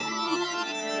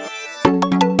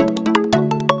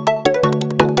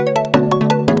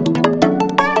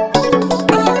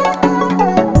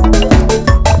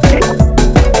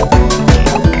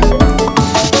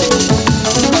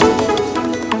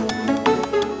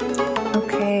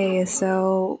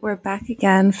So we're back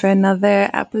again for another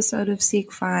episode of Seek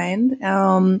Find.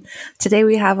 Today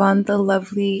we have on the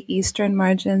lovely Eastern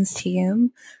Margins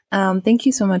team. Thank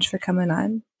you so much for coming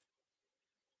on.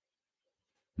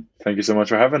 Thank you so much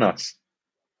for having us.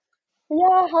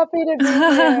 Yeah, happy to be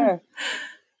here.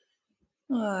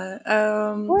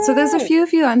 So there's a few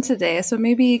of you on today, so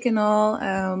maybe you can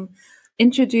all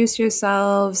introduce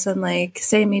yourselves and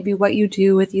say maybe what you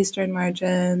do with Eastern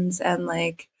Margins and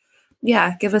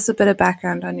give us a bit of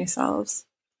background on yourselves.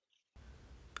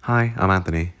 Hi, I'm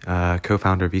Anthony,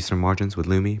 co-founder of Eastern Margins with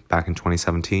Lumi back in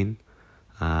 2017.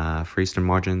 For Eastern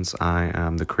Margins, I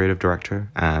am the creative director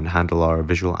and handle our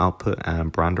visual output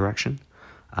and brand direction,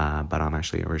 but I'm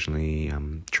actually originally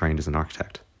trained as an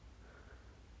architect.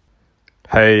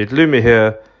 Hey, Lumi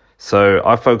here. So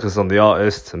I focus on the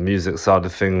artist and music side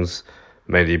of things,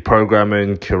 mainly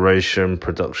programming, curation,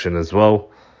 production as well.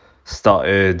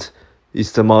 Started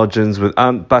Eastern Margins with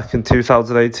Ant back in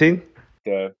 2018.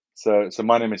 So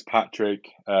my name is Patrick,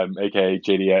 aka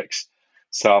JDX.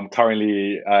 So I'm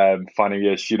currently final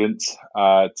year student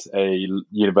at a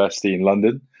university in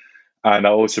London, and I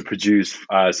also produce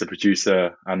as a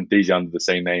producer and DJ under the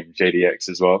same name, JDX,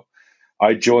 as well.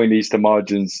 I joined Eastern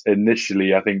Margins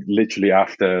initially, I think literally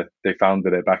after they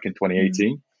founded it back in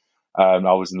 2018. I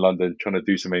was in London trying to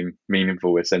do something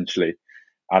meaningful, essentially,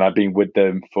 and I've been with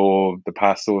them for the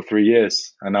past 3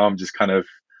 years, and now I'm just kind of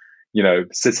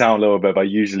sit down a little bit, but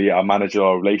usually I manage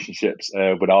our relationships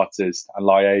with artists and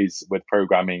liaise with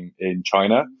programming in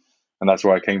China. And that's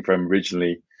where I came from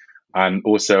originally. And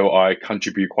also I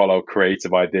contribute quite a lot of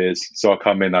creative ideas. So I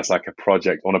come in as like a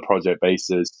project on a project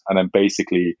basis, and then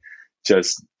basically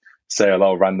just say a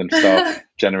lot of random stuff,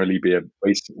 generally be a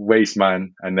waste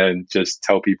man, and then just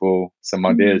tell people some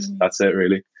ideas. That's it,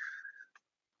 really.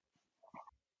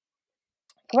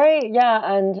 Great,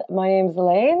 yeah, and my name's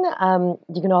Elaine.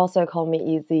 You can also call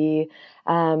me Easy.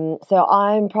 So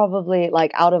I'm probably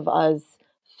out of us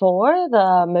four,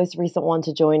 the most recent one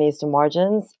to join Eastern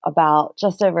Margins about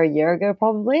just over a year ago,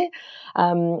 probably.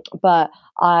 But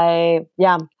I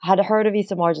had heard of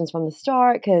Eastern Margins from the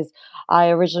start because I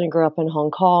originally grew up in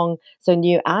Hong Kong, so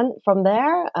knew Ant from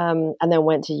there, and then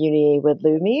went to uni with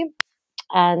Lumi.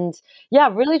 And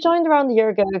really joined around a year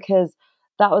ago because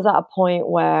that was at a point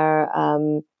where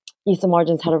Eastern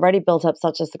Margins had already built up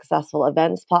such a successful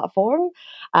events platform.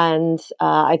 And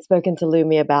I'd spoken to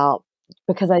Lumi about,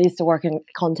 because I used to work in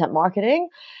content marketing,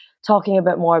 talking a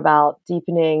bit more about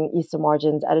deepening Eastern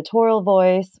Margins' editorial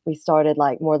voice. We started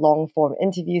more long form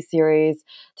interview series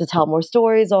to tell more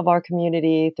stories of our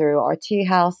community through our Tea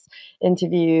House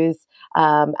interviews.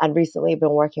 And recently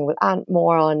been working with Ant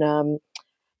more on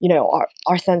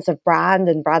our sense of brand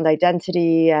and brand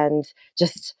identity, and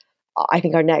just I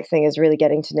think our next thing is really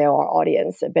getting to know our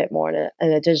audience a bit more in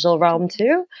a digital realm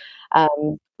too.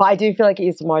 But I do feel like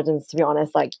Eastern Margins, to be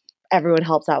honest, everyone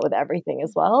helps out with everything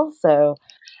as well. So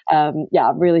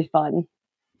really fun.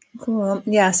 Cool.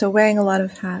 Yeah, so wearing a lot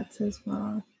of hats as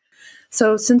well.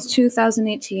 So since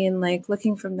 2018,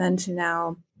 looking from then to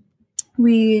now,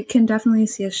 we can definitely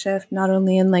see a shift not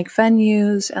only in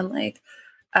venues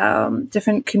and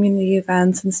different community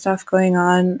events and stuff going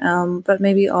on, but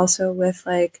maybe also with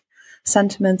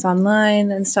sentiments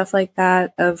online and stuff like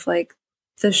that of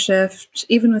the shift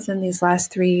even within these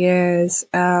last 3 years.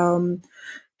 And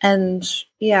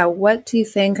what do you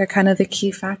think are kind of the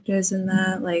key factors in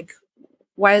that?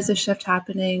 Why is the shift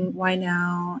happening? Why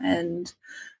now? And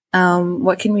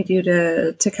what can we do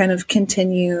to kind of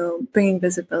continue bringing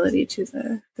visibility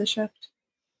to the shift?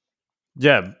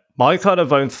 Yeah, my kind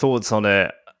of own thoughts on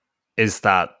it is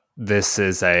that this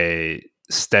is a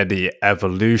steady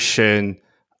evolution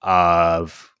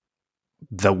of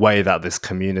the way that this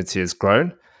community has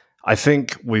grown. I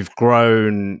think we've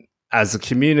grown as a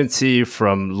community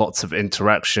from lots of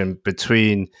interaction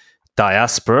between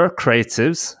diaspora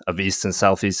creatives of East and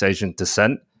Southeast Asian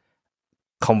descent,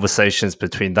 conversations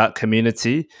between that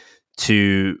community,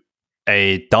 to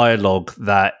a dialogue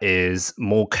that is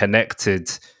more connected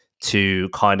to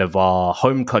kind of our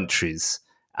home countries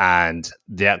and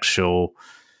the actual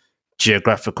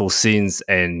geographical scenes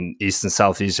in East and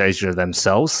Southeast Asia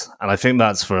themselves. And I think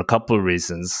that's for a couple of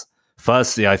reasons.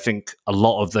 Firstly, I think a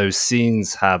lot of those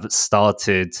scenes have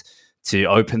started to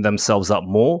open themselves up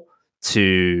more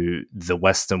to the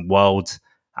Western world.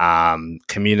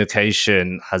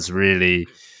 Communication has really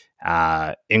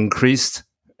increased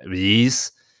with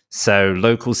ease. So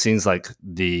local scenes like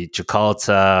the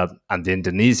Jakarta and the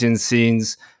Indonesian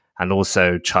scenes, and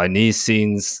also Chinese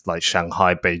scenes like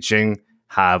Shanghai, Beijing,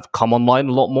 have come online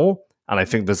a lot more. And I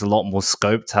think there's a lot more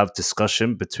scope to have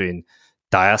discussion between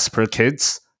diaspora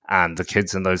kids and the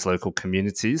kids in those local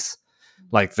communities.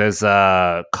 Like there's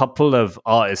a couple of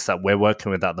artists that we're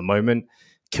working with at the moment,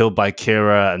 Killed by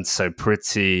Kira and So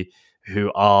Pretty,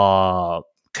 who are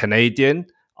Canadian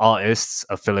artists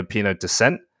of Filipino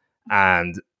descent.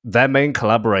 And their main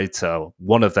collaborator,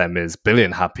 one of them is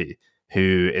Billion Happy,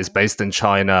 who is based in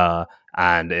China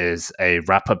and is a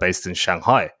rapper based in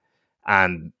Shanghai.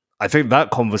 And I think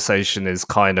that conversation is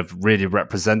kind of really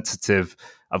representative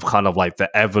of kind of like the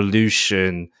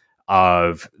evolution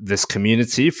of this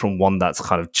community from one that's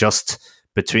kind of just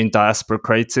between diaspora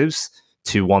creatives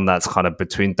to one that's kind of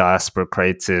between diaspora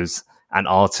creatives and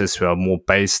artists who are more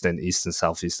based in East and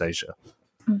Southeast Asia.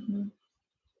 Mm-hmm.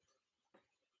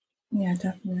 Yeah,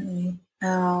 definitely.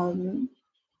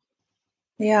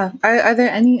 Yeah. Are there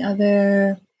any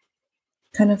other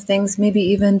kind of things, maybe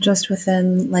even just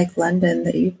within like London,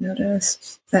 that you've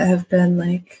noticed that have been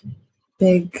like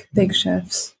big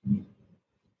shifts?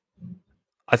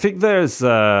 I think there's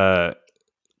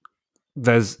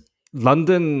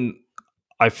London,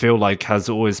 I feel like, has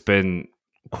always been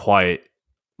quite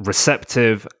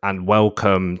receptive and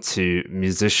welcome to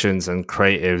musicians and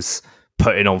creatives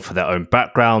putting on for their own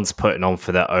backgrounds, putting on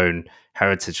for their own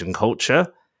heritage and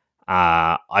culture.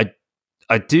 I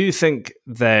do think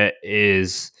there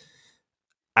is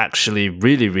actually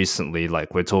really recently,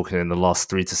 like we're talking in the last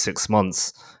 3 to 6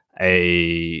 months,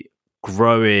 a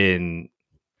growing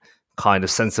kind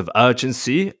of sense of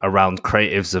urgency around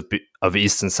creatives of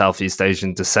East and Southeast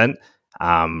Asian descent,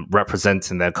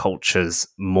 representing their cultures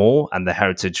more and their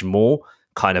heritage more,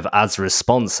 kind of as a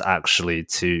response actually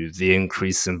to the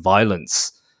increase in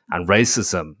violence and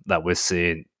racism that we're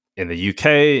seeing in the UK,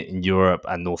 in Europe,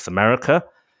 and North America.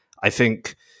 I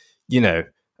think, a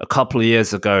couple of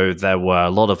years ago, there were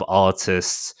a lot of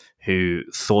artists who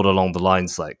thought along the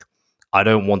lines like, I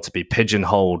don't want to be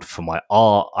pigeonholed for my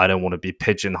art. I don't want to be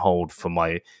pigeonholed for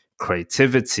my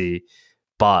creativity.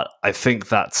 But I think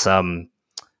that's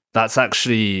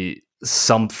actually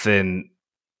something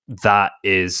that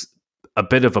is a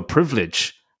bit of a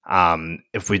privilege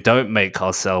if we don't make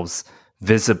ourselves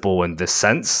visible in this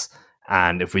sense,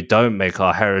 and if we don't make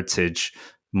our heritage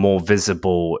more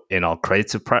visible in our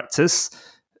creative practice.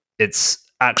 It's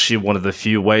actually one of the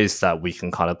few ways that we can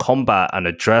kind of combat and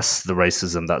address the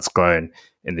racism that's growing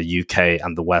in the UK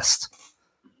and the West.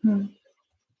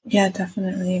 Yeah,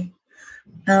 definitely.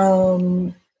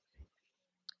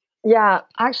 Yeah,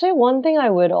 actually, one thing I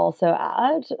would also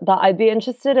add that I'd be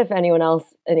interested if anyone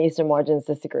else in Eastern Margins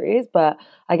disagrees, but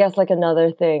I guess like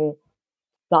another thing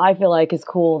that I feel like is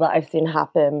cool that I've seen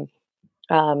happen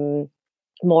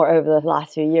more over the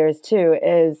last few years too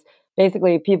is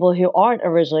basically people who aren't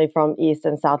originally from East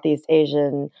and Southeast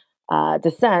Asian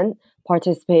descent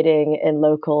participating in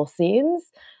local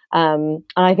scenes. And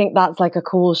I think that's like a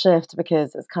cool shift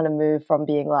because it's kind of moved from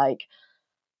being like,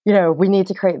 we need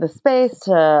to create the space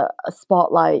to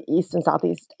spotlight East and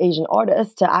Southeast Asian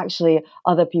artists to actually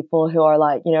other people who are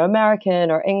like, American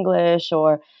or English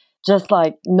or just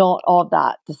like not of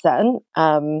that descent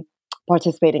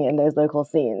participating in those local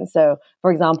scenes. So,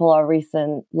 for example, our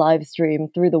recent live stream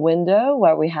Through the Window,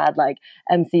 where we had like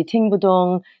MC Ting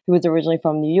Budong, who was originally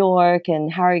from New York,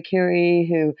 and Harry Curie,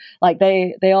 who like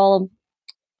they all.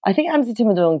 I think MC Ting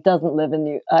Budong doesn't live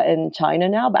in China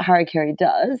now, but Harry Curie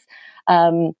does.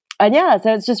 And yeah,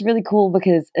 so it's just really cool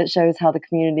because it shows how the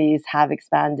communities have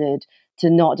expanded to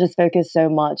not just focus so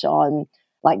much on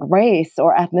like race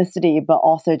or ethnicity, but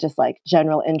also just like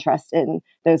general interest in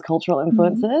those cultural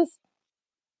influences.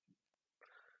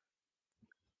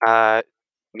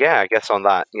 Yeah, I guess on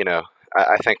that,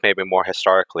 I think maybe more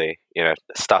historically,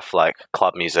 stuff like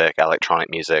club music,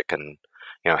 electronic music, and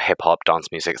hip hop,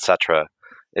 dance music, etc.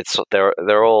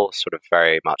 They're all sort of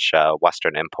very much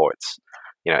Western imports,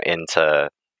 into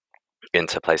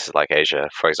places like Asia.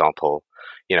 For example,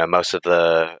 most of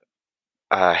the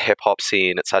hip hop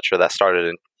scene, etc., that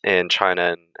started in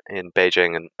China and in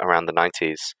Beijing and around the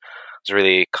 90s was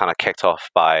really kind of kicked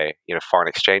off by foreign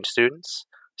exchange students.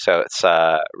 So it's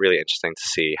really interesting to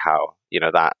see how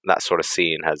that sort of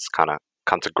scene has kind of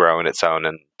come to grow in its own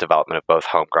and development of both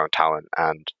homegrown talent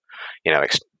and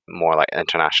more like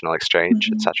international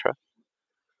exchange, etc.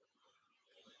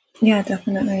 Yeah,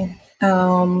 definitely.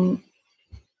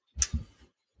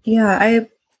 Yeah,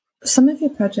 some of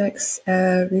your projects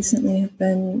recently have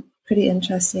been pretty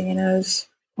interesting, and I was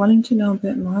wanting to know a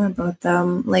bit more about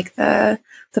them, like the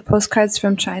postcards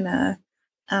from China.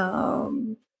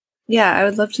 Yeah, I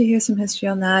would love to hear some history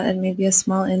on that, and maybe a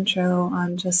small intro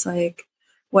on just like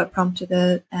what prompted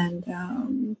it,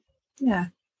 and yeah.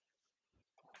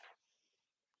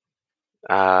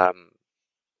 Shall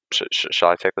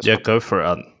I take this? Yeah, one? go for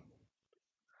it.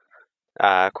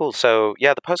 Cool. So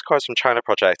yeah, the Postcards from China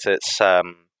project. It's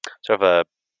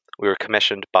we were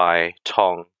commissioned by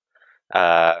Tong.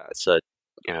 It's a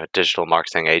digital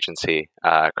marketing agency,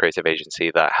 creative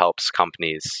agency that helps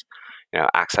companies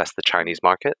access the Chinese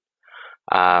market.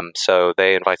 So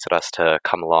they invited us to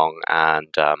come along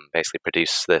and basically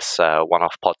produce this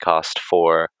one-off podcast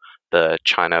for the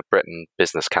China Britain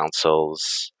Business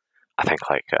Council's, I think,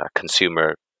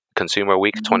 Consumer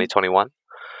Week 2021.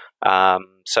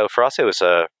 So for us, it was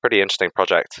a pretty interesting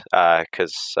project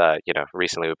because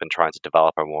recently we've been trying to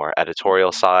develop a more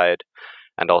editorial side,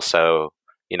 and also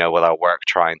with our work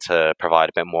trying to provide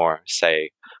a bit more, say,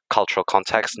 cultural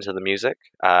context into the music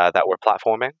that we're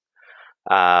platforming.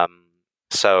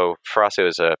 So for us, it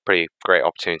was a pretty great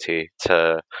opportunity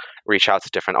to reach out to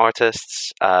different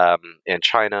artists in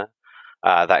China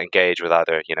that engage with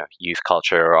either youth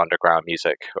culture or underground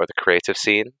music or the creative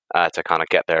scene to kind of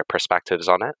get their perspectives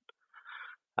on it.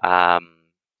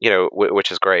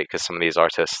 Which is great because some of these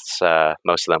artists,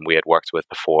 most of them we had worked with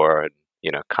before, and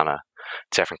kind of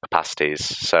different capacities.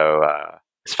 So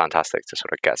it's fantastic to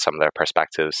sort of get some of their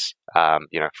perspectives,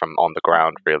 from on the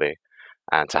ground really,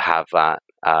 and to have that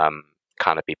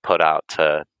kind of be put out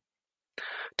to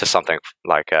something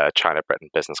like China Britain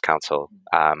Business Council.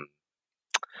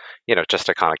 Just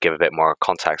to kind of give a bit more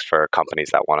context for companies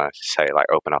that want to say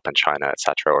open up in China,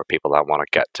 etc., or people that want to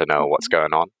get to know what's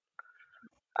going on.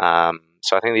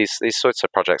 So I think these sorts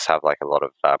of projects have a lot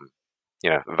of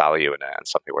value in it, and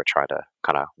something we're trying to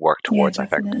kind of work towards. Yeah,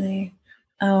 definitely.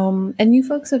 I think. And you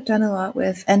folks have done a lot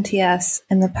with NTS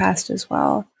in the past as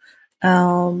well,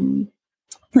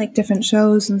 different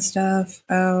shows and stuff.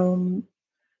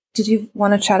 Did you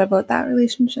want to chat about that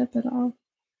relationship at all?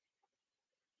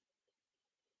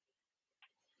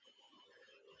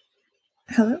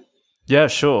 Hello? Yeah,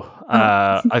 sure.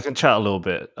 I can chat a little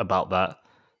bit about that.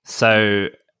 So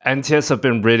NTS have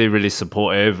been really, really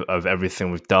supportive of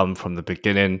everything we've done from the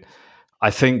beginning.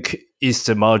 I think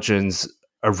Eastern Margins,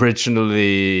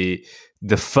 originally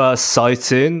the first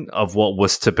sighting of what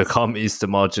was to become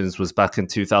Eastern Margins was back in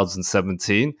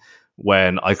 2017,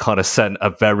 when I kind of sent a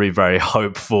very, very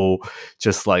hopeful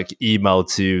email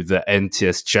to the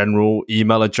NTS general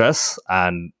email address.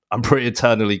 And I'm pretty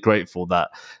eternally grateful that,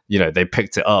 they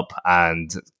picked it up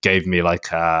and gave me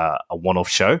a one-off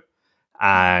show.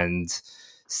 And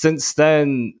since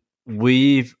then,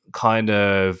 we've kind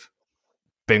of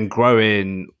been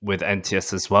growing with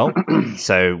NTS as well.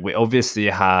 So we obviously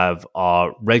have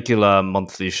our regular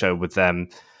monthly show with them,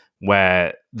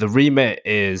 where the remit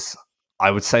is,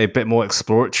 I would say, a bit more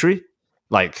exploratory.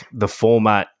 The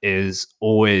format is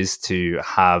always to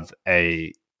have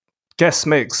a guest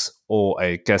mix or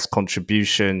a guest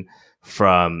contribution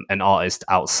from an artist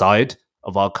outside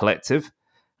of our collective.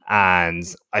 And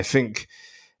I think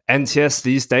NTS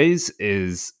these days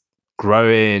is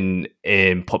growing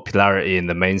in popularity in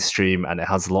the mainstream, and it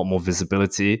has a lot more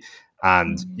visibility.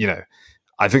 And,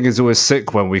 I think it's always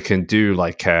sick when we can do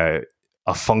a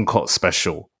Funkot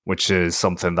special, which is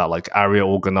something that Aria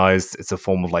organized. It's a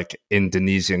form of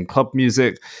Indonesian club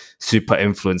music, super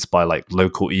influenced by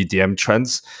local EDM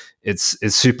trends. It's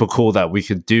super cool that we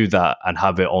could do that and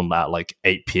have it on at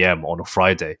 8 p.m. on a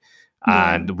Friday.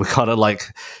 Yeah. And we kind of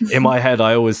in my head,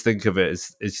 I always think of it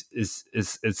as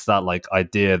it's that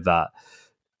idea that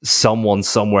someone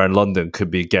somewhere in London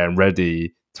could be getting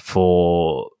ready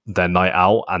for their night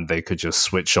out, and they could just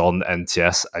switch on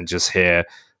NTS and just hear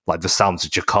the sounds of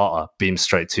Jakarta beam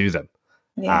straight to them.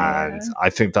 Yeah. And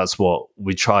I think that's what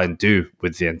we try and do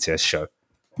with the NTS show.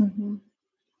 Mm-hmm.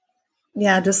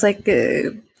 Yeah, just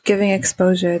giving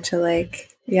exposure to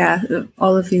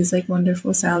all of these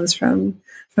wonderful sounds from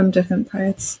different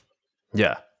parts.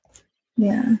 Yeah.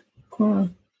 Yeah. Cool.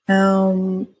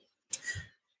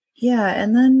 Yeah,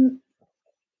 and then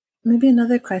maybe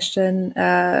another question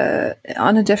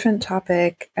on a different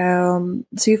topic. So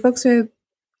you folks are,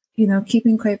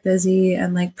 keeping quite busy,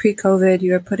 and pre-COVID,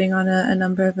 you were putting on a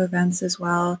number of events as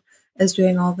well as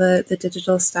doing all the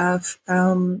digital stuff.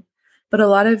 But a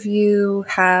lot of you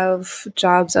have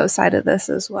jobs outside of this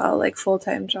as well,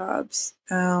 full-time jobs.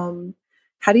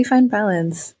 How do you find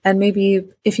balance? And maybe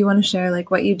if you want to share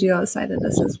what you do outside of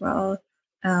this as well,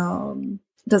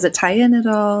 does it tie in at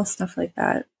all? Stuff like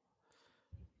that.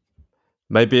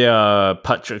 Maybe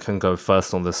Patrick can go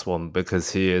first on this one,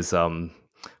 because he is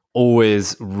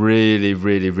always really,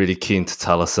 really, really keen to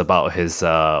tell us about his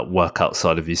work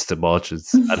outside of Eastern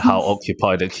Margins and how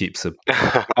occupied it keeps him.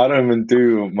 I don't even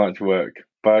do much work,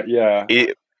 but yeah.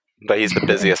 But he's the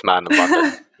busiest man in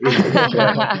London.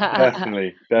 Yeah,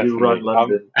 definitely. You run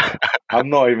London. I'm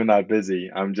not even that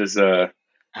busy. I'm just a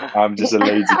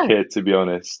lazy kid, to be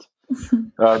honest.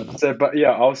 But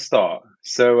yeah, I'll start.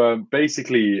 So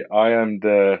basically, I am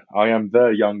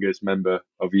the youngest member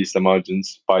of Eastern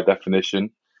Margins by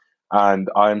definition, and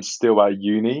I'm still at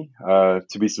uni.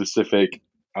 To be specific,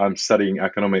 I'm studying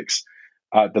economics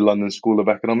at the London School of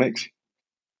Economics.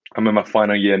 I'm in my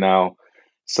final year now,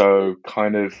 so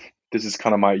kind of this is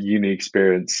kind of my uni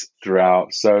experience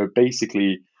throughout. So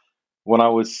basically, when I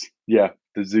was the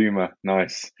Zoomer,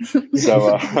 nice.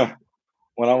 So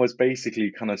when I was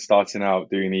basically kind of starting out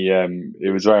doing EM,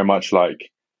 it was very much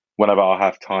like whenever I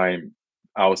have time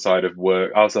outside of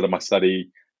work, outside of my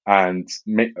study, and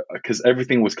because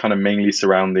everything was kind of mainly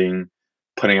surrounding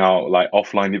putting out like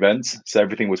offline events, so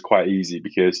everything was quite easy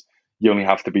because you only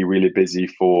have to be really busy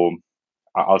for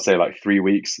I'll say like 3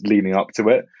 weeks leading up to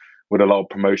it, with a lot of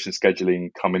promotion scheduling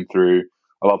coming through,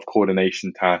 a lot of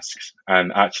coordination tasks,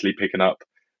 and actually picking up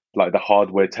like the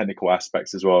hardware technical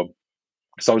aspects as well.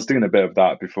 So I was doing a bit of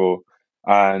that before,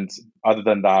 and other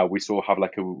than that, we sort of have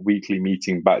like a weekly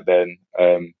meeting back then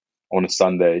on a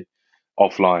Sunday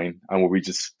offline, and where we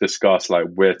just discuss like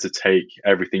where to take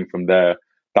everything from there.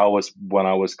 That was when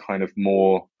I was kind of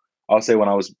more. I'll say when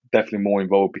I was definitely more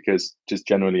involved because just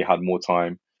generally had more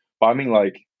time. But I mean,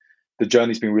 like the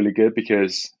journey's been really good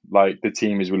because like the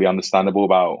team is really understandable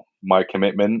about my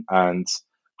commitment and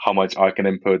how much I can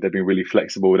input. They've been really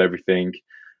flexible with everything.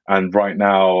 And right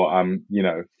now I'm,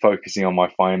 focusing on my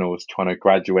finals, trying to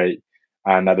graduate,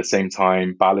 and at the same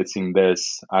time balancing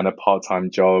this and a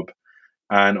part-time job,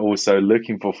 and also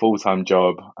looking for full-time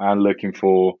job and looking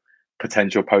for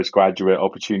potential postgraduate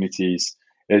opportunities.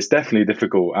 It's definitely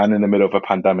difficult, and in the middle of a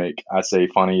pandemic as a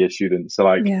final year student. So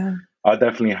like Yeah. I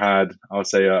definitely had, I would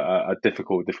say, a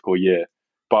difficult year.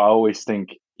 But I always think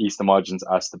Eastern Margins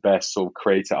as the best sort of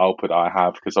creative output I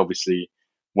have, because obviously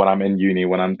when I'm in uni,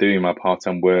 when I'm doing my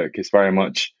part-time work, it's very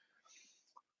much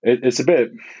it's a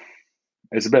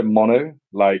bit mono,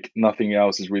 like nothing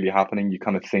else is really happening. You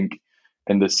kind of think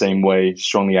in the same way,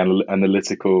 strongly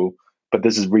analytical, but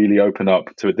this has really opened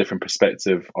up to a different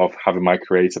perspective of having my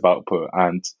creative output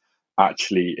and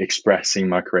actually expressing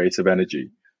my creative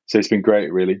energy. So it's been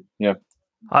great, really. Yeah.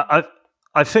 I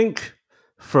I think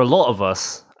for a lot of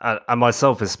us, and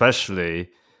myself especially,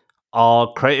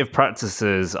 our creative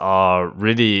practices are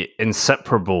really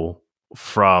inseparable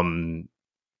from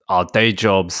our day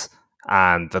jobs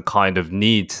and the kind of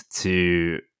need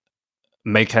to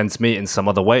make ends meet in some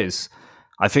other ways.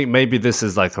 I think maybe this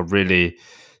is like a really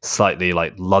slightly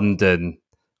like London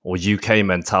or UK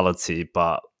mentality,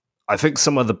 but I think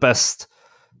some of the best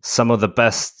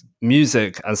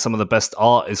music and some of the best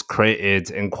art is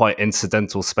created in quite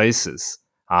incidental spaces,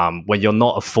 where you're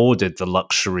not afforded the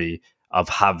luxury of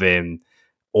having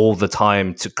all the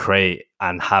time to create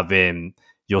and having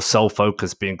your sole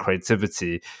focus being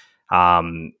creativity.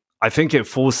 I think it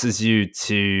forces you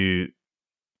to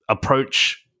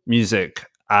approach music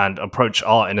and approach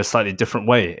art in a slightly different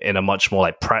way, in a much more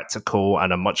like practical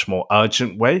and a much more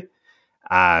urgent way.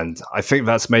 And I think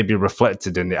that's maybe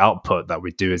reflected in the output that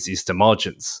we do as Eastern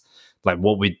Margins. Like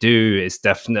what we do is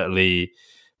definitely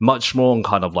much more on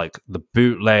kind of like the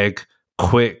bootleg,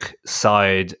 quick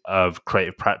side of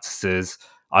creative practices.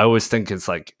 I always think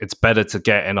it's better to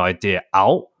get an idea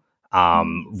out,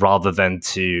 rather than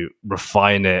to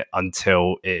refine it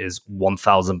until it is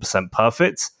 1000%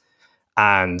 perfect.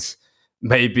 And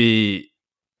maybe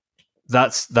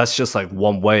that's just like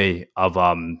one way of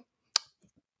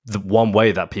the one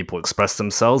way that people express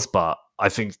themselves. But I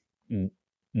think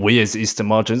we as Eastern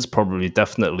Margins probably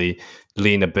definitely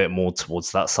lean a bit more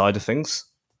towards that side of things.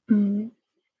 Mm.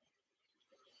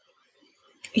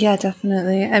 Yeah,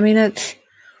 definitely. I mean,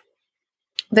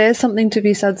 there's something to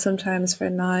be said sometimes for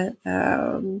not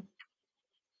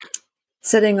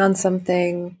sitting on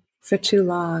something for too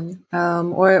long,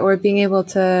 or being able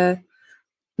to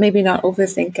maybe not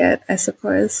overthink it, I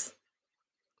suppose.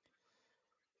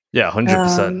 Yeah,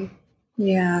 100%.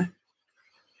 Yeah.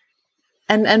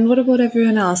 And what about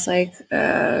everyone else? Like,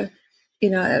 of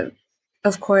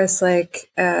course, like,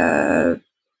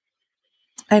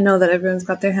 I know that everyone's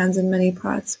got their hands in many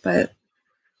pots, but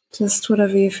just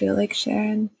whatever you feel like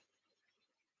sharing.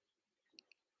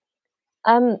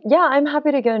 Yeah, I'm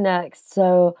happy to go next.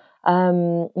 So,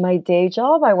 my day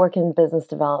job, I work in business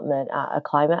development at a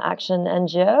climate action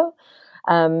NGO.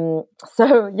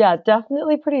 So yeah,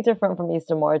 definitely pretty different from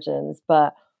Eastern Margins,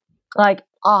 but like,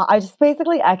 I just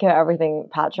basically echo everything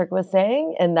Patrick was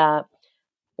saying in that,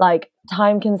 like,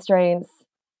 time constraints.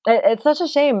 It's such a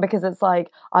shame because it's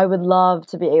like I would love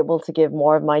to be able to give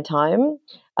more of my time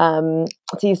to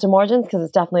Eastern Margins because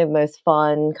it's definitely the most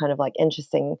fun, kind of like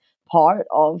interesting part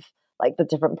of like the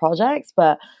different projects.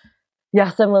 But yeah,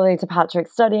 similarly to Patrick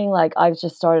studying, like I've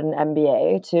just started an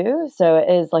MBA too. So it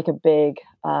is like a big,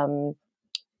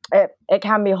 it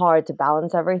can be hard to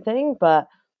balance everything. But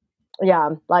yeah,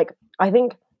 like I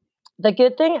think the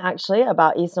good thing actually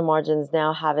about Eastern Margins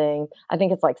now having, I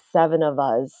think it's like 7 of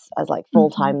us as like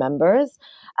full-time members,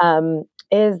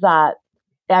 is that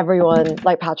everyone,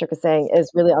 like Patrick was saying,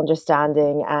 is really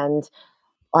understanding, and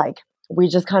like we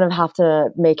just kind of have to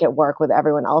make it work with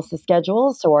everyone else's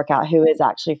schedules to work out who is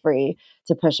actually free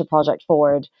to push a project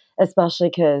forward, especially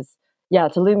because, yeah,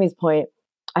 to Lumi's point,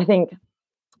 I think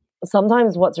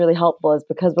sometimes what's really helpful is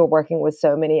because we're working with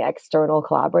so many external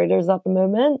collaborators at the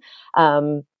moment,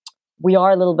 we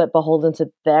are a little bit beholden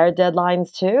to their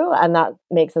deadlines too, and that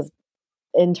makes us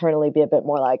internally be a bit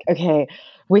more like, okay,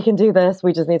 we can do this,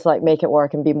 we just need to like make it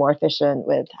work and be more efficient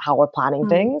with how we're planning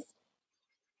things.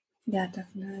 Yeah,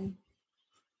 definitely.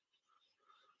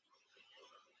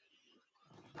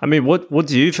 I mean, what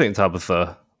do you think,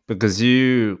 Tabitha? Because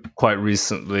you quite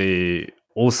recently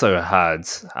also had,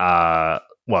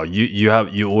 well, you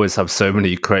always have so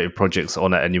many creative projects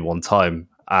on at any one time,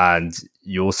 and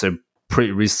you also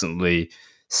pretty recently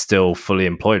still fully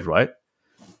employed, right?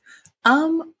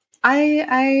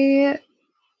 I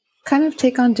kind of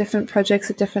take on different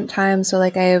projects at different times. So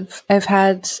like I've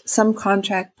had some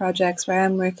contract projects where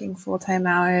I'm working full-time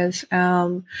hours.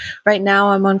 Right now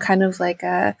I'm on kind of like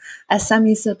a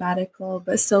semi-sabbatical,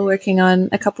 but still working on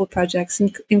a couple projects,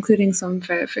 including some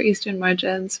for Eastern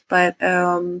Margins. But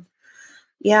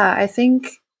yeah, I think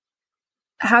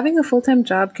having a full-time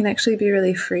job can actually be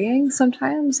really freeing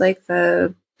sometimes. Like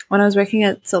when I was working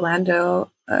at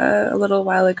Zalando a little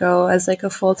while ago as like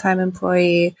a full-time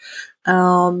employee,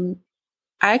 I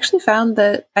actually found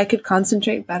that I could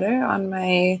concentrate better on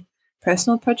my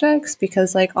personal projects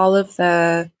because like all of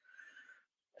the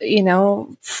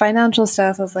financial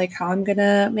stuff of like how I'm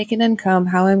gonna make an income,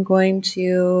 how I'm going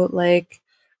to like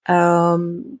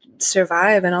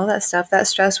survive and all that stuff, that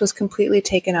stress was completely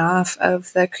taken off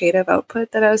of the creative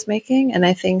output that I was making. And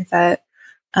I think that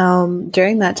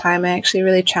during that time I actually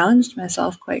really challenged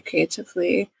myself quite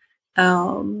creatively.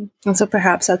 And so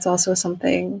perhaps that's also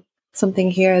something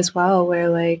here as well, where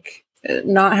like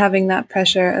not having that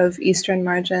pressure of Eastern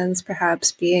Margins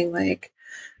perhaps being like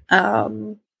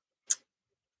the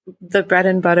bread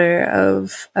and butter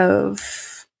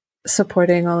of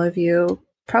supporting all of you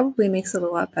probably makes it a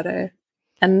lot better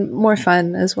and more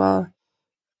fun as well.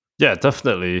 Yeah,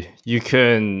 definitely. You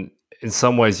can, in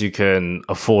some ways, you can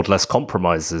afford less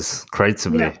compromises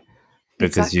creatively, Yeah,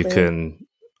 because you exactly. can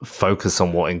focus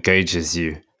on what engages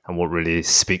you and what really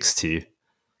speaks to you.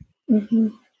 Mm-hmm.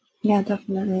 Yeah,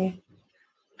 definitely.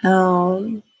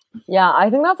 Yeah, I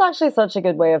think that's actually such a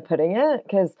good way of putting it,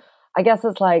 because I guess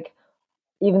it's like,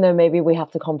 even though maybe we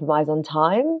have to compromise on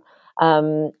time,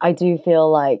 I do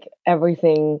feel like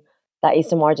everything that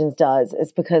Eastern Margins does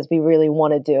is because we really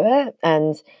want to do it.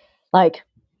 And like,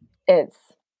 I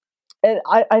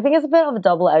think it's a bit of a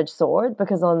double-edged sword,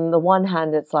 because on the one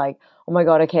hand, it's like, oh my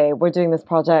God, okay, we're doing this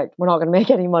project, we're not going to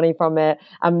make any money from it.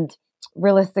 And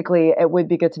realistically, it would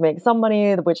be good to make some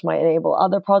money, which might enable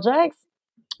other projects.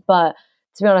 But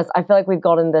to be honest, I feel like we've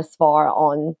gotten this far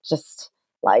on just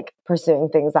like pursuing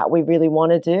things that we really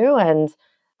want to do. And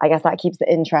I guess that keeps the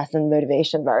interest and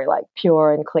motivation very like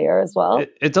pure and clear as well.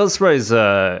 It does raise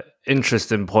a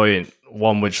interesting point,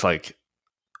 one which like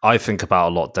I think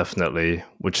about a lot, definitely,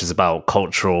 which is about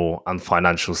cultural and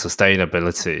financial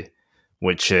sustainability,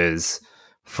 which is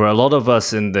for a lot of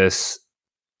us in this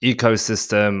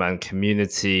ecosystem and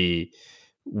community,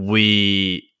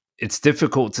 it's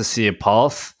difficult to see a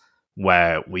path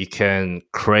where we can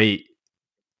create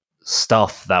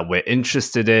stuff that we're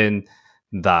interested in,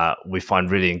 that we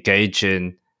find really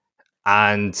engaging,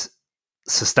 and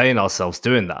sustain ourselves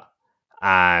doing that.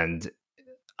 And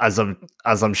as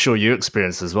I'm sure you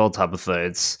experience as well, Tabitha,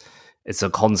 it's a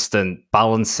constant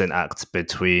balancing act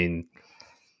between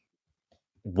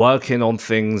working on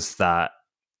things that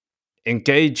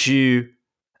engage you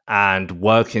and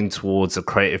working towards a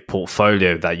creative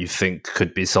portfolio that you think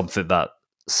could be something that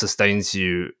sustains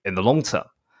you in the long term.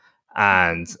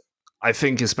 And I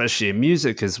think especially in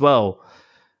music as well,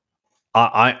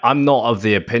 I'm not of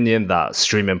the opinion that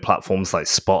streaming platforms like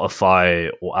Spotify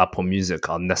or Apple Music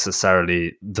are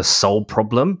necessarily the sole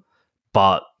problem,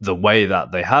 but the way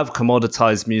that they have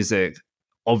commoditized music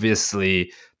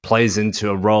obviously plays into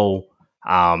a role,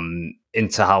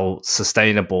 into how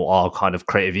sustainable our kind of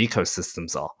creative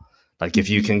ecosystems are. Like if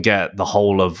you can get the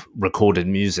whole of recorded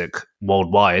music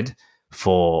worldwide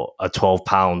for a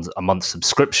 £12 a month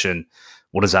subscription,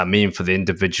 what does that mean for the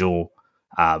individual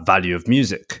value of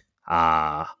music?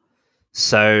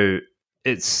 So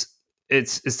it's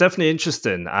it's definitely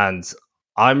interesting, and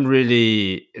I'm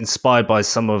really inspired by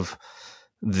some of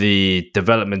the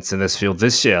developments in this field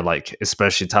this year, like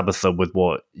especially Tabitha with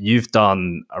what you've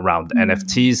done around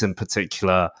NFTs in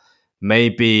particular.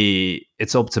 Maybe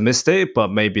it's optimistic, but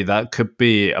maybe that could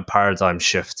be a paradigm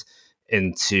shift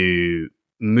into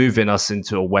moving us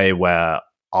into a way where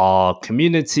our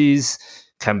communities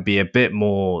can be a bit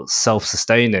more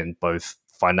self-sustaining, both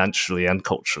financially and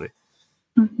culturally.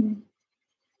 Mm-hmm.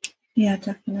 Yeah,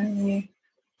 definitely.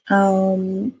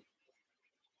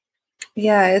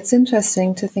 Yeah, it's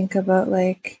interesting to think about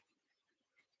like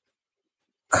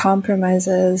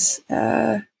compromises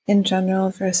in general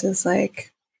versus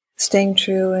like staying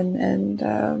true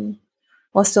and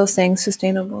while still staying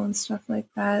sustainable and stuff like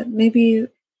that. Maybe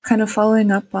kind of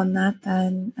following up on that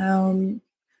then.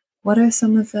 What are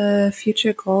some of the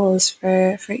future goals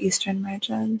for Eastern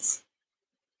Margins?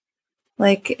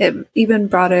 Like even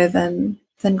broader than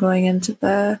going into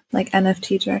the like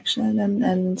NFT direction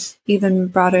and even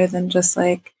broader than just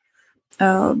like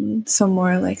some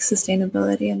more like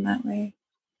sustainability in that way.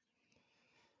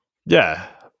 Yeah,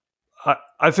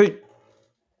 I think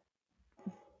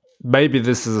maybe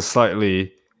this is a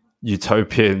slightly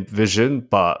utopian vision,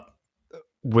 but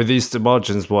with Eastern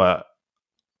Margins, where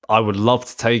I would love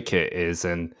to take it is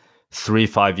in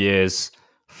 3-5 years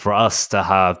for us to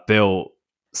have built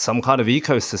some kind of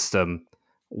ecosystem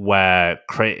where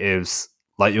creatives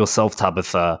like yourself,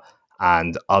 Tabitha,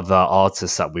 and other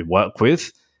artists that we work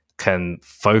with can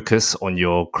focus on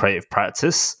your creative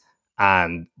practice,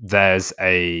 and there's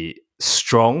a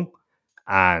strong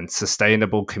and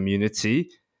sustainable community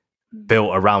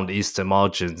built around Eastern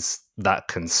Margins that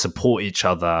can support each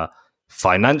other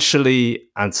financially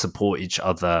and support each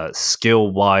other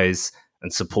skill wise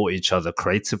and support each other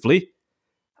creatively.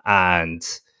 And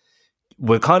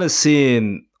we're kind of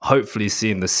hopefully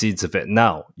seeing the seeds of it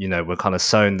now. You know, we're kind of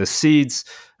sowing the seeds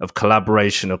of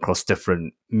collaboration across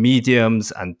different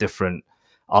mediums and different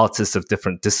artists of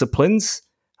different disciplines.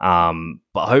 But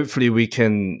hopefully we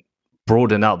can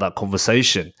broaden out that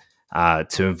conversation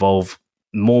to involve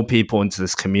more people into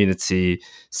this community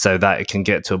so that it can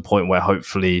get to a point where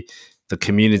hopefully the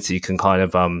community can kind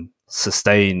of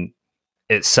sustain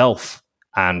itself,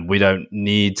 and we don't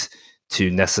need to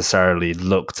necessarily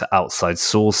look to outside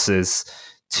sources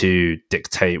to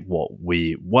dictate what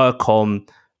we work on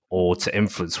or to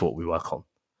influence what we work on.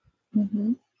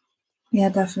 Mm-hmm. Yeah,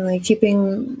 definitely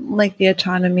keeping like the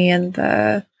autonomy and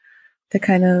the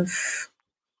kind of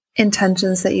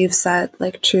intentions that you've set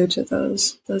like true to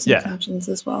those intentions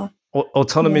as well.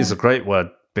 Autonomy is a great word,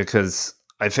 because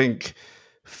I think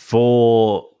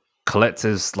for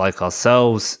collectives like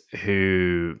ourselves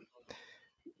who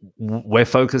we're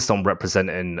focused on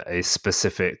representing a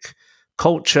specific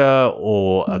culture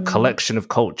or a collection of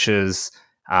cultures,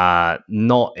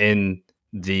 not in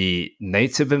the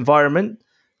native environment.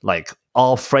 Like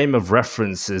our frame of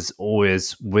reference is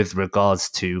always with regards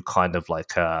to kind of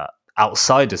like a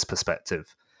outsider's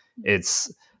perspective.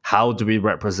 It's how do we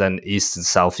represent East and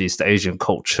Southeast Asian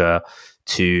culture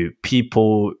to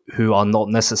people who are not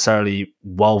necessarily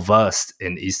well versed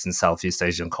in East and Southeast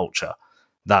Asian culture.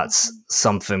 That's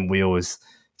something we always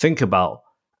think about.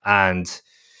 And,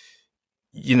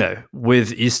 you know,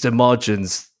 with Eastern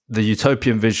Margins, the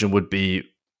utopian vision would be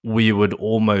we would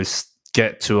almost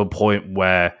get to a point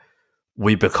where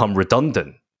we become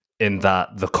redundant, in that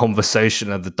the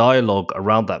conversation and the dialogue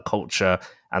around that culture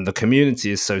and the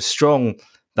community is so strong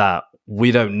that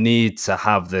we don't need to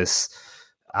have this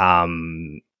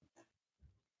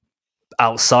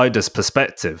outsider's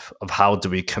perspective of how do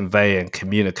we convey and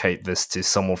communicate this to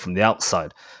someone from the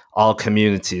outside. Our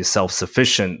community is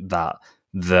self-sufficient, that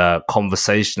the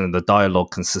conversation and the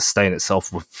dialogue can sustain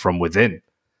itself from within.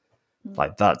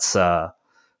 Like that's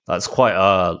quite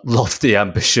a lofty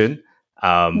ambition.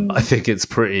 I think it's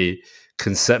pretty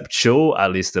conceptual,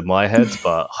 at least in my head,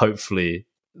 but hopefully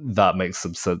that makes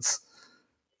some sense.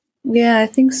 Yeah, I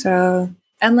think so.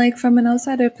 And like from an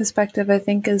outsider perspective, I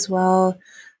think as well,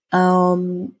 I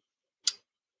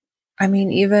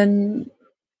mean, even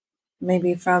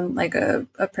maybe from like a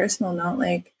personal note,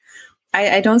 like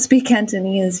I don't speak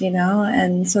Cantonese, you know,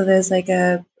 and so there's like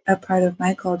a part of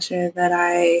my culture that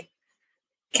I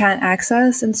can't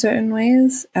access in certain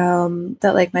ways,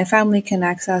 that like my family can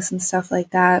access and stuff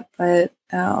like that. But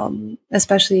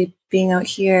especially being out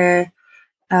here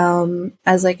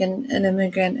as like an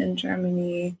immigrant in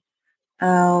Germany,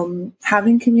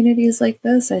 having communities like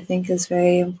this, I think, is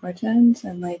very important,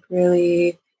 and like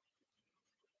really,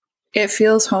 it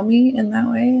feels homey in that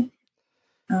way,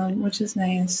 which is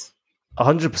nice.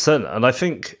 100%. And I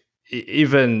think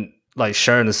even like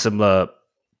sharing a similar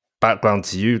background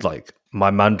to you, like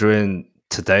my Mandarin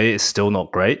today is still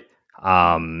not great.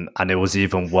 And it was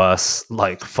even worse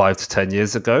like 5 to 10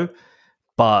 years ago.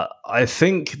 But I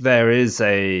think there is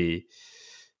a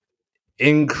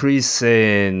increase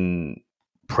in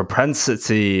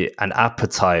propensity and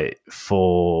appetite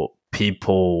for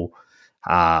people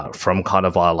from kind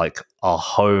of our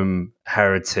home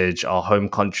heritage, our home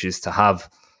countries, to have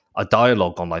a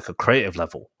dialogue on like a creative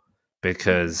level,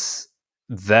 because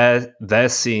their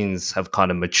scenes have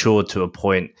kind of matured to a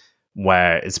point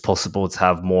where it's possible to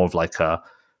have more of like a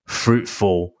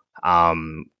fruitful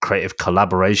creative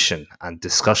collaboration and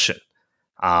discussion.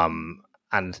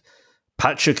 And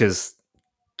Patrick is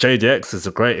JDX is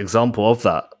a great example of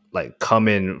that. Like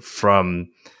coming from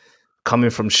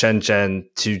Shenzhen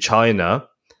to China,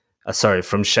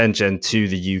 from Shenzhen to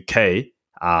the UK,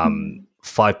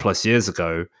 5+ years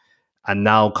ago, and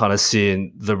now kind of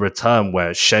seeing the return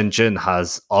where Shenzhen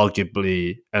has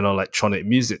arguably an electronic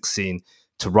music scene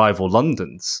to rival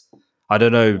London's. I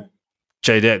don't know,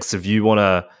 JDX, if you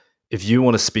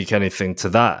wanna speak anything to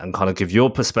that and kind of give your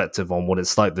perspective on what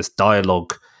it's like, this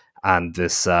dialogue and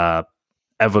this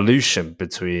evolution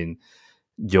between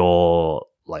your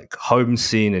like home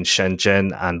scene in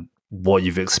Shenzhen and what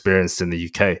you've experienced in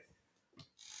the UK.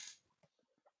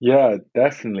 Yeah,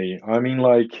 definitely. I mean,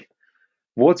 like,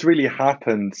 what's really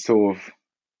happened sort of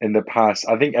in the past,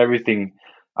 I think everything,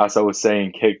 as I was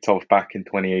saying, kicked off back in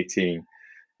 2018.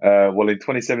 Well, in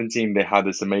 2017, they had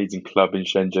this amazing club in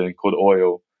Shenzhen called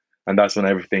Oil, and that's when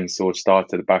everything sort of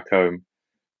started back home.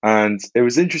 And it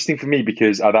was interesting for me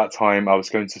because at that time I was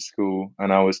going to school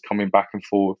and I was coming back and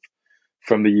forth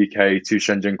from the UK to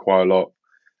Shenzhen quite a lot.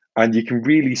 And you can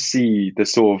really see the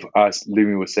sort of, as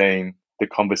Lumi was saying, the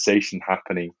conversation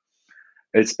happening.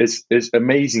 It's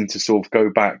amazing to sort of go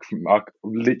back from, I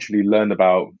literally learned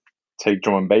about, take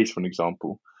drum and bass for an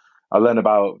example. I learned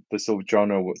about the sort of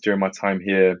genre during my time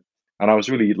here, and I was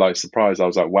really like surprised. I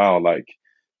was like, wow, like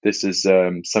this is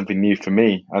something new for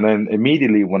me. And then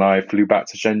immediately when I flew back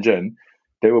to Shenzhen,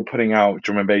 they were putting out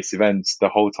drum and bass events the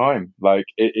whole time. Like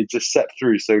it just set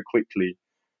through so quickly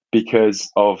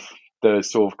because of the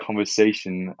sort of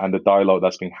conversation and the dialogue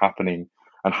that's been happening,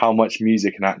 and how much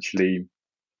music can actually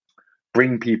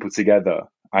bring people together,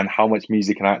 and how much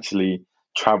music can actually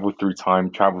travel through time,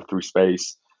 travel through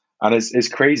space. And it's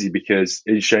crazy because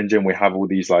in Shenzhen we have all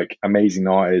these like amazing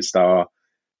artists that are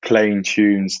playing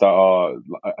tunes, that are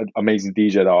amazing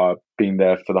DJ that are being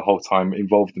there for the whole time,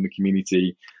 involved in the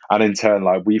community. And in turn,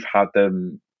 like we've had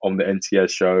them on the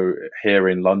NTS show here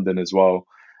in London as well.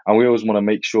 And we always want to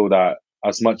make sure that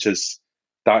as much as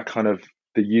that kind of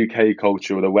the UK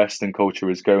culture or the Western culture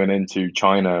is going into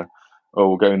China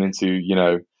or going into,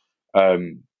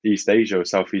 East Asia or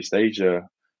Southeast Asia,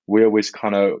 we always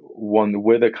kind of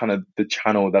we're the kind of the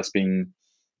channel that's being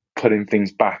putting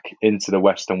things back into the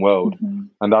Western world.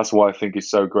 And that's why I think it's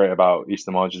so great about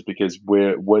Eastern Margins, because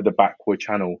we're the backward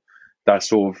channel that's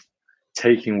sort of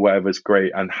taking whatever's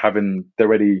great and having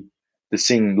the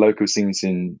local scenes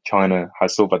in China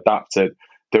has sort of adapted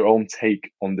their own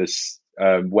take on this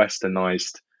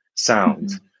westernized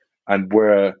sound. And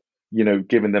we're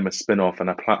giving them a spin-off and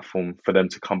a platform for them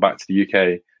to come back to the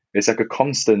UK. It's like a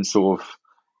constant sort of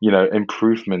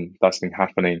improvement that's been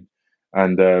happening.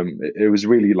 And it was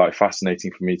really like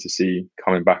fascinating for me to see,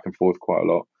 coming back and forth quite a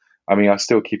lot. I mean, I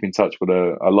still keep in touch with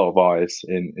a lot of artists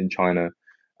in China,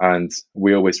 and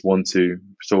we always want to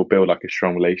sort of build like a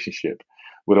strong relationship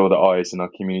with all the artists in our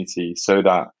community, so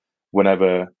that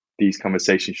whenever these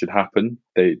conversations should happen,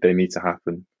 they need to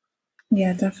happen.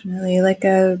 Yeah, definitely. Like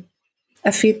a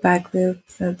feedback loop.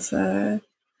 That's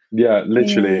yeah,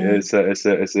 literally, it's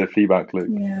a feedback loop.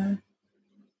 Yeah.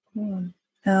 Cool.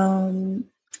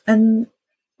 And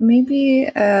maybe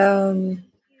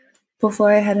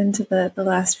before I head into the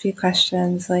last few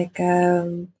questions, like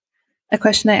a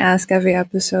question I ask every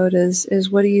episode is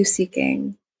what are you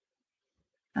seeking?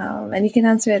 And you can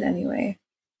answer it anyway.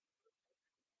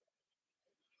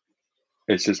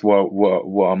 It's just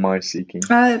what am I seeking?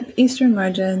 Eastern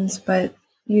Margins, but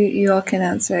you all can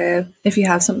answer if you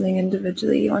have something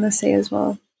individually you want to say as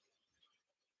well.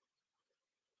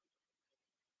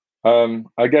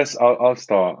 I guess I'll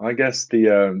start. I guess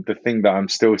the thing that I'm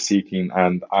still seeking,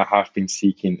 and I have been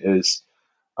seeking, is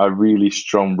a really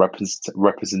strong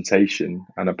representation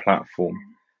and a platform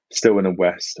still in the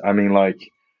West. I mean,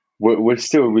 like we're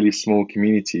still really small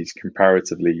communities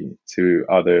comparatively to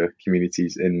other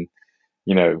communities in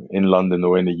London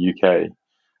or in the UK.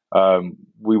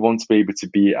 We want to be able to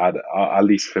be at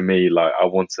least for me, like I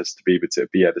want us to be able to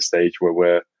be at the stage where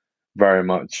we're very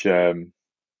much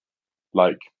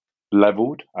like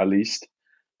leveled at least,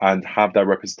 and have that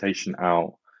representation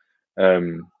out.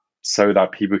 so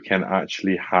that people can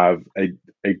actually have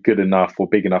a good enough or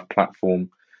big enough platform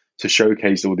to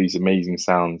showcase all these amazing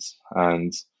sounds,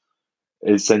 and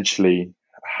essentially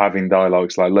having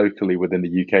dialogues like locally within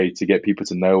the UK to get people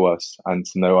to know us and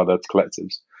to know other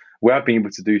collectives. We have been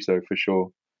able to do so for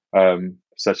sure,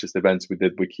 such as the events we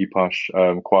did with Keepash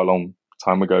quite a long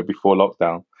time ago before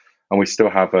lockdown. And we still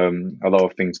have a lot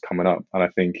of things coming up. And I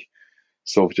think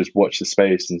sort of just watch the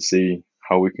space and see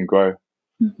how we can grow.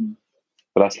 Mm-hmm.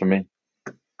 But that's for me.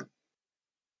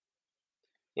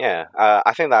 Yeah,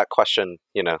 I think that question,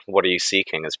 what are you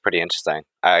seeking, is pretty interesting.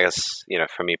 I guess,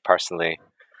 for me personally,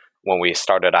 when we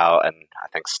started out, and I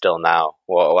think still now,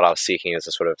 what I was seeking is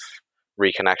a sort of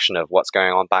reconnection of what's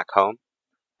going on back home.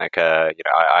 Like, I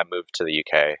moved to the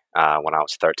UK when I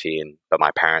was 13, but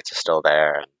my parents are still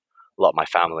there, and a lot of my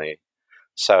family.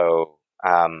 So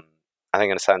I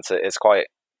think in a sense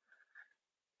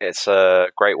it's a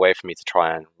great way for me to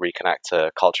try and reconnect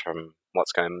to culture from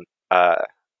what's going,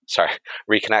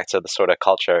 reconnect to the sort of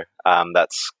culture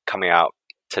that's coming out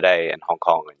today in Hong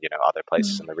Kong and, other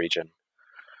places in the region.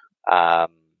 I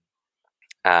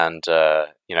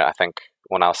think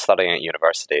when I was studying at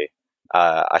university,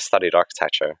 I studied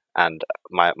architecture, and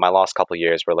my last couple of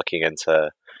years were looking into,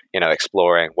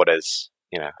 exploring what is,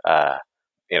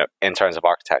 in terms of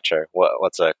architecture,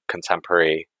 what's a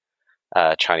contemporary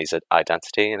Chinese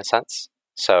identity in a sense.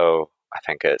 So I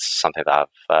think it's something that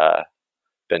I've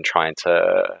been trying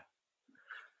to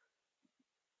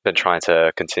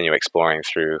continue exploring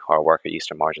through our work at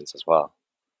Eastern Margins as well.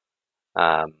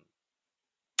 The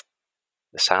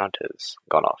sound has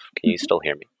gone off. Can you still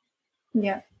hear me?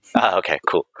 Yeah. Okay,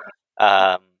 cool.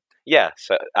 So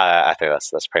I think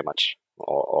that's pretty much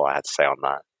all I had to say on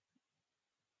that.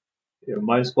 Yeah,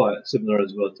 mine's quite similar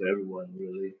as well to everyone,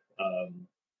 really.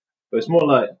 But it's more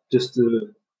like just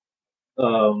to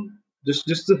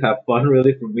just to have fun,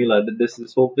 really. For me, like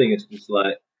this whole thing is just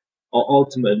like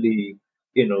ultimately,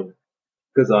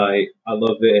 because I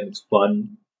love it and it's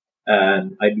fun,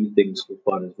 and I do things for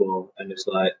fun as well, and it's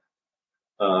like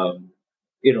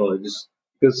just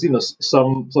because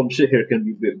some shit here can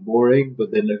be a bit boring,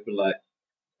 but then I feel like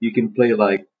you can play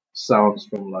like sounds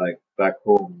from like back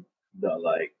home that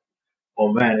like,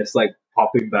 oh man, it's like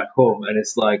popping back home, and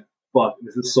it's like, fuck,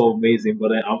 this is so amazing, but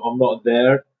then I'm not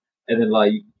there, and then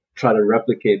like you try to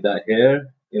replicate that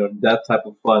here, that type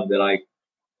of fun that I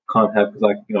can't have because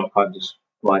I can't just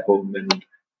fly home and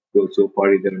go to a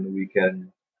party there on the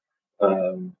weekend,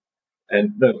 um,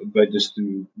 and no, but just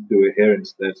to do it here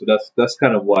instead. So that's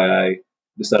kind of why I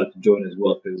decided to join as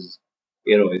well, because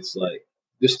it's like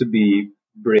just to be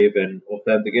brave and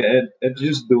authentic, and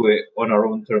just do it on our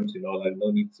own terms. Like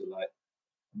no need to like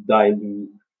dilute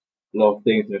a lot of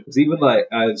things. Because even like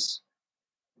as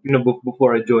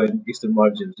before I joined Eastern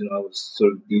Margins, I was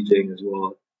sort of DJing as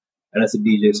well. And as a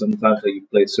DJ, sometimes like you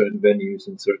play certain venues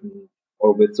and certain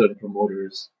or with certain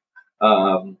promoters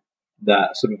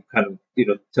that sort of kind of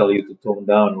tell you to tone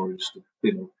down or just to,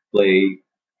 play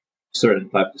certain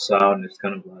type of sound. It's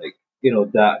kind of like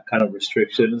that kind of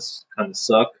restrictions kind of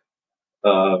suck.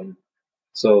 Um,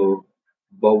 so,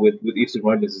 but with Eastern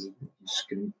Margins, you just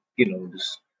can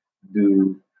just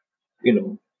do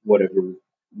whatever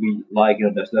we like.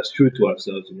 That's true to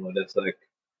ourselves.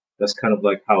 That's kind of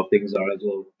like how things are as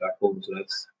well back home. So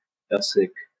that's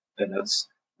sick, and that's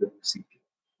the sick.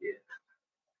 Yeah.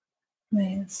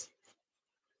 Nice.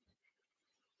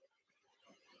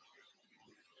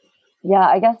 Yeah,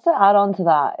 I guess to add on to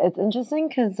that, it's interesting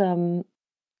because oh,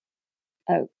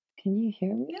 can you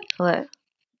hear me? Hello.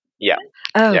 Yeah.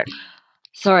 Oh, Yeah.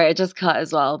 sorry, it just cut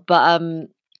as well. But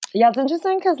yeah, it's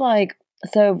interesting because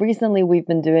so recently we've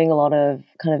been doing a lot of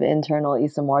kind of internal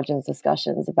Eastern Margins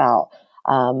discussions about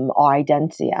our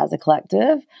identity as a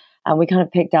collective, and we kind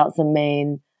of picked out some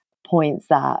main points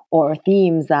or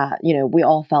themes that we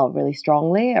all felt really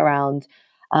strongly around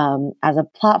as a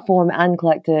platform and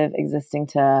collective existing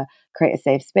to create a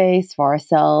safe space for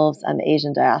ourselves and the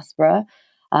Asian diaspora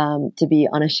to be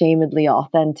unashamedly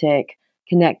authentic,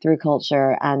 connect through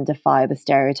culture, and defy the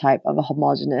stereotype of a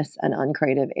homogenous and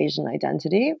uncreative Asian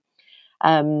identity.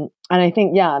 And I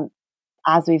think, yeah,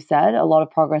 as we've said, a lot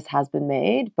of progress has been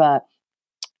made, but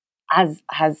as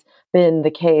has been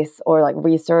the case or like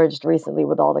resurged recently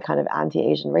with all the kind of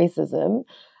anti-Asian racism,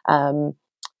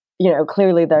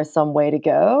 clearly there's some way to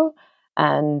go.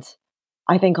 And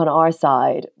I think on our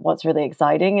side, what's really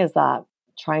exciting is that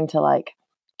trying to like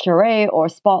curate or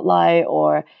spotlight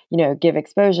or, give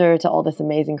exposure to all this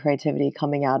amazing creativity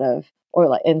coming out of or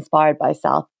like inspired by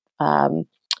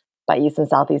by East and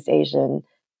Southeast Asian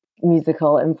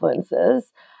musical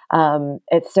influences.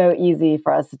 it's so easy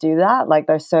for us to do that. Like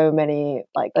there's so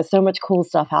much cool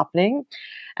stuff happening.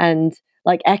 And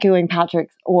like echoing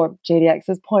Patrick's or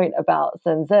JDX's point about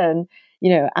Shenzhen,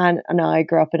 Anne and I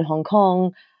grew up in Hong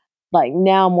Kong. Like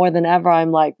now more than ever,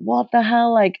 I'm like, what the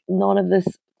hell? Like none of this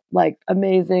like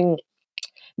amazing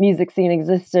music scene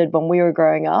existed when we were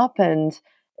growing up. And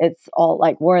it's all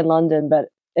like, we're in London, but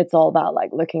it's all about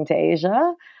like looking to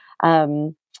Asia.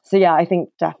 So yeah, I think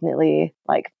definitely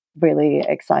like really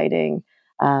exciting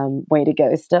way to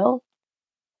go still.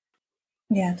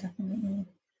 Yeah, definitely.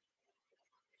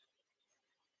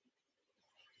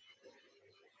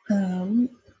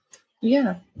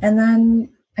 Yeah, and then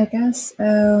I guess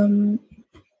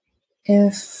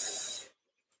if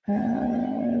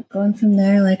going from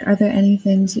there, like, are there any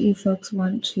things that you folks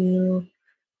want to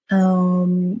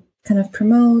kind of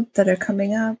promote that are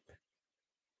coming up?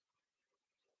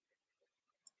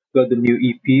 Got the new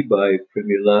EP by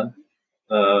Premiula,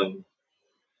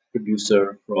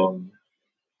 producer from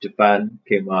Japan,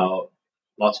 came out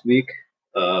last week.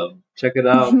 Check it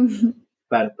out.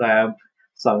 Bandcamp,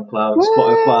 SoundCloud,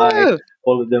 Spotify,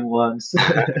 all of them ones.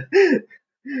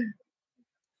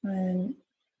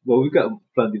 Well, we've got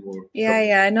plenty more.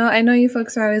 Yeah. I know you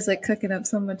folks are always like cooking up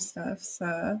so much stuff.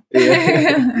 So but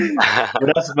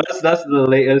that's the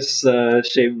latest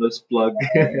shameless plug.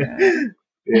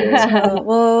 Yeah.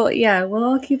 We'll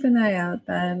all keep an eye out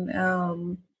then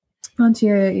onto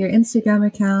your Instagram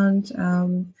account,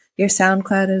 your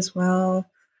SoundCloud as well.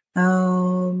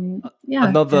 Can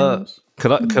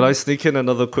I sneak in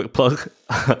another quick plug?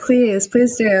 Please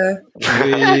do.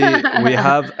 We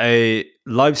have a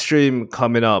live stream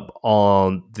coming up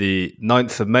on the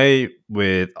 9th of May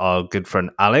with our good friend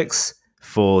Alex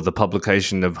for the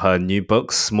publication of her new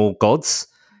book, Small Gods.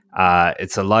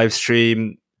 It's a live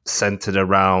stream centered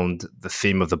around the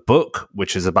theme of the book,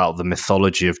 which is about the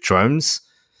mythology of drones.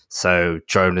 So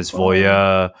drone as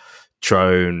voyeur,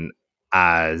 drone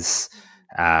as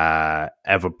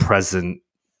ever-present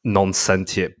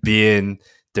non-sentient being,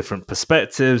 different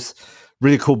perspectives.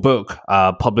 Really cool book,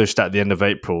 published at the end of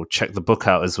April. Check the book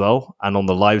out as well. And on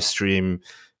the live stream,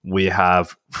 we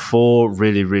have 4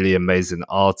 really, really amazing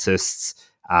artists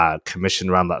commissioned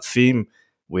around that theme.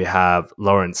 We have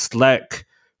Lawrence Leck,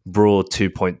 Broad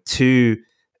 2.2,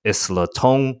 Isla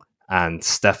Tong, and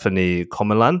Stephanie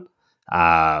Comelan,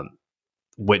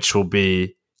 which will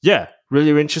be,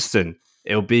 really interesting.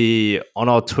 It'll be on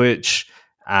our Twitch,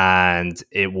 and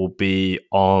it will be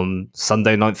on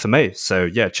Sunday, 9th of May. So,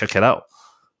 check it out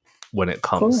when it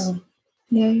comes. Cool.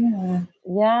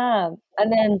 Yeah.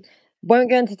 And then won't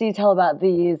go into detail about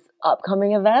these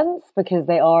upcoming events because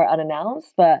they are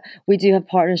unannounced, but we do have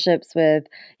partnerships with,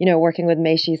 working with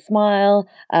Meishi Smile,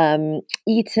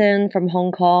 Eaton from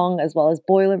Hong Kong, as well as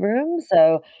Boiler Room.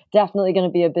 So definitely going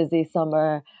to be a busy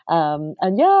summer.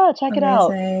 Check it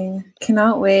out.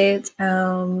 Cannot wait.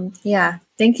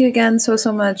 Thank you again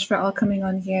so much for all coming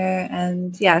on here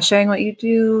and sharing what you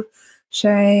do,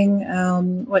 sharing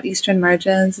what Eastern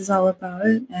Margins is all about.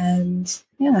 And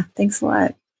thanks a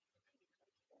lot.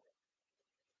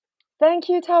 Thank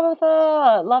you,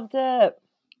 Tabitha. Loved it.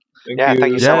 Thank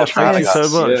you so much. Thank you so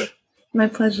much. Yeah. My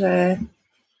pleasure.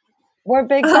 We're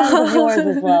big fans of yours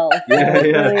as well.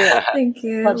 Yeah. Thank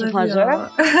you. Such a pleasure.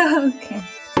 Okay.